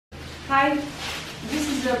Hi, this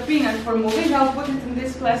is a peanut for moving. I'll put it in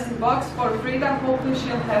this plastic box for Frida. Hopefully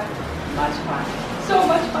she'll have much fun. So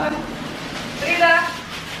much fun. Frida!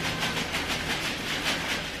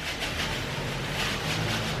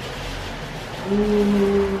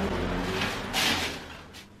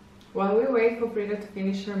 While we wait for Frida to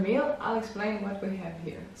finish her meal, I'll explain what we have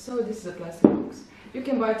here. So this is a plastic box. You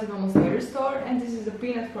can buy it in almost every store, and this is a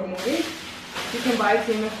peanut for moving. You can buy it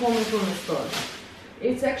in a home improvement store.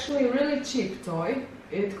 It's actually a really cheap toy.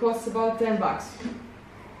 It costs about 10 bucks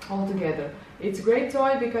altogether. It's a great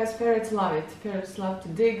toy because ferrets love it. Ferrets love to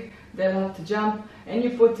dig, they love to jump, and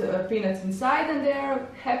you put peanuts inside and they're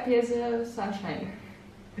happy as sunshine.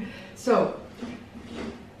 So,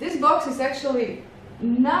 this box is actually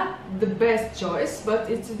not the best choice, but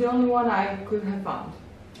it's the only one I could have found.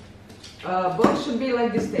 Box should be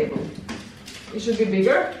like this table. It should be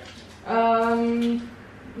bigger.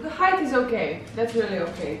 The height is okay, that's really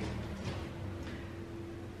okay.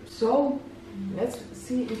 So, let's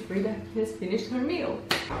see if Frida has finished her meal.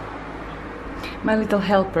 My little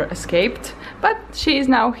helper escaped, but she is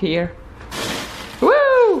now here.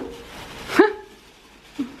 Woo!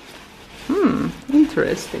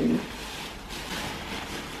 Interesting.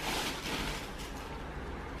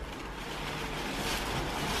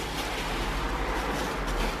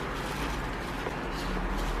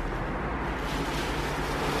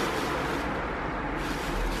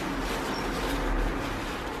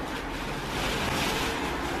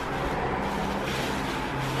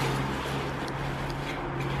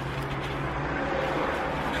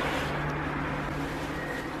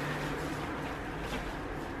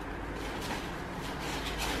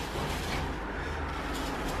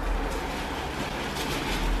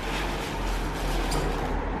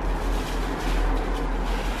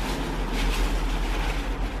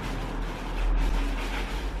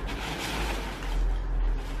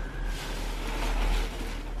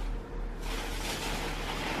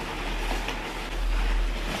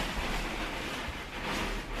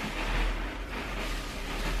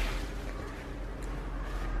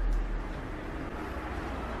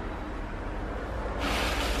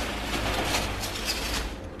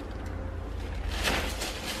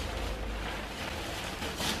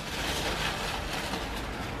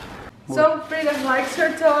 So Frida likes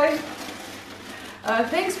her toy.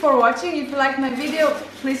 Thanks for watching. If you liked my video,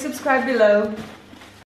 please subscribe below.